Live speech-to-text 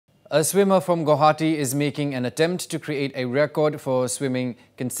A swimmer from Guwahati is making an attempt to create a record for swimming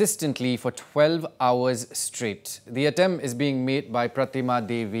consistently for 12 hours straight. The attempt is being made by Pratima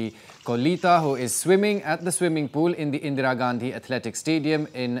Devi Kalita, who is swimming at the swimming pool in the Indira Gandhi Athletic Stadium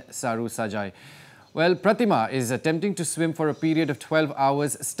in Sarusajai. Well, Pratima is attempting to swim for a period of 12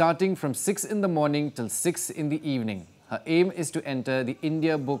 hours starting from 6 in the morning till 6 in the evening. Her aim is to enter the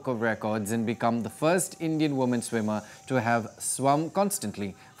India Book of Records and become the first Indian woman swimmer to have swum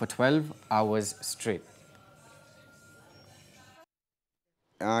constantly for 12 hours straight.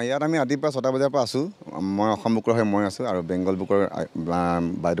 ইয়াত আমি ৰাতিপুৱা 6টা বজাৰ পৰা আছোঁ মই অসম বুকৰ হৈ মই আছোঁ আৰু বেংগল বুকৰ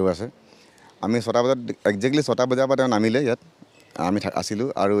বাইদেউ আছে আমি 6টা বজাত এক্সাক্টলি 6টা বজাৰ পৰা তেওঁ নামিলে ইয়াত আমি আছিলোঁ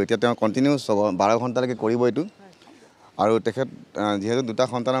আৰু এতিয়া তেওঁ কন্টিনিউ 12 ঘণ্টালৈকে কৰিব এইটো আৰু তেখেত যেহেতু দুটা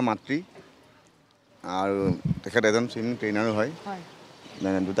সন্তানৰ মাতৃ আৰু তেখেত এজন সুইমিং ট্ৰেইনাৰো হয়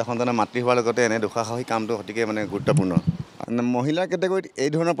দুটা সন্তানৰ মাতৃ হোৱাৰ লগতে এনে দুঃসাহসিক কামটো অতিকে মানে গুৰুত্বপূৰ্ণ মহিলা কেটেগৰীত এই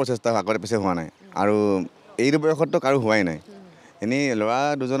ধৰণৰ প্ৰচেষ্টা আগতে পিছে হোৱা নাই আৰু এইটো বয়সততো কাৰো হোৱাই নাই এনেই ল'ৰা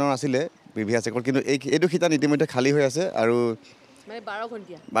দুজনৰ আছিলে প্ৰিভিয়াছ ৰেকৰ্ড কিন্তু এইটো শিতান ইতিমধ্যে খালী হৈ আছে আৰু মানে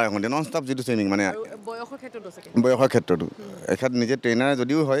 12 ঘণ্টা নন ষ্টপ যিটো সুইমিং মানে বয়সৰ ক্ষেত্ৰতো এখেত নিজে ট্ৰেইনাৰ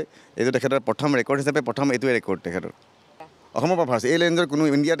যদিও হয় এইটো তেখেতৰ প্ৰথম ৰেকৰ্ড হিচাপে প্ৰথম এইটোৱে ৰেকৰ্ড তেখেতৰ অসমৰ পৰা ফাৰ্ষ্ট এই লেঞ্জৰ কোনো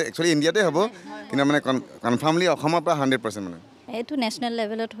ইণ্ডিয়াতে একচুৱেলি ইণ্ডিয়াতে হ'ব কিন্তু মানে কনফাৰ্মলি অসমৰ পৰা 100% মানে এইটো নেশ্যনেল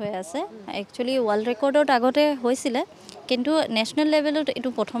লেভেলত হৈ আছে একচুৱেলি ৱৰ্ল্ড ৰেকৰ্ডত আগতে হৈছিলে কিন্তু নেশ্যনেল লেভেলত এইটো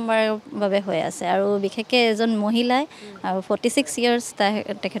প্ৰথমবাৰৰ বাবে হৈ আছে আৰু বিশেষকৈ এজন মহিলাই আৰু 46 ইয়াৰ্ছ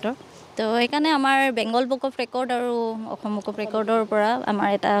তেখেতৰ তো সেইকাৰণে আমাৰ বেংগল বুক অফ ৰেকৰ্ড আৰু অসম বুক অফ ৰেকৰ্ডৰ পৰা আমাৰ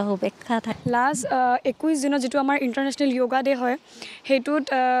এটা শুভেচ্ছা থাকে লাষ্ট 21 দিনত যিটো আমাৰ ইণ্টাৰনেশ্যনেল য়োগা ডে হয় সেইটোত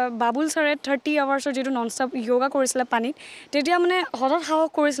বাবুল ছাৰে 30 আৱাৰ্ছৰ যিটো নন ষ্টপ য়োগা কৰিছিলে পানীত তেতিয়া মানে হঠাৎ সাহস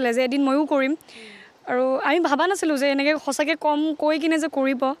কৰিছিলে যে এদিন ময়ো কৰিম আৰু আমি ভাবা নাছিলোঁ যে এনেকৈ সঁচাকৈ কম কৈ কিনে যে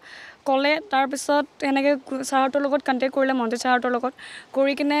কৰিব ক'লে তাৰপিছত এনেকৈ ছাৰহঁতৰ লগত কণ্টেক্ট কৰিলে মন্ত্ৰী ছাৰহঁতৰ লগত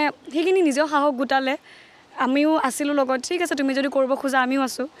কৰি কিনে সেইখিনি নিজেও সাহস গোটালে আমিও আছিলোঁ লগত ঠিক আছে তুমি যদি কৰিব খোজা আমিও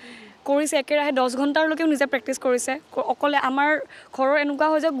আছোঁ কৰিছে একেৰাহে 10 ঘণ্টালৈকেও নিজে প্ৰেক্টিছ কৰিছে অকলে আমাৰ ঘৰৰ এনেকুৱা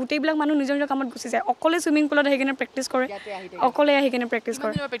হয় যে গোটেইবিলাক মানুহ নিজৰ নিজৰ কামত গুচি যায় অকলে চুইমিং পুলত আহি কিনে প্ৰেক্টিছ কৰে অকলে আহি কিনে প্ৰেক্টিছ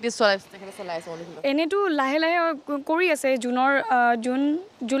কৰে এনেইতো লাহে লাহে কৰি আছে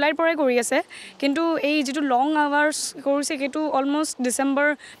জুলাইৰ পৰাই কৰি আছে কিন্তু এই যিটো লং আৱাৰ্ছ কৰিছে সেইটো অলমষ্ট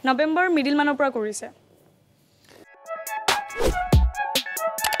নৱেম্বৰ মিডিল মানৰ পৰা কৰিছে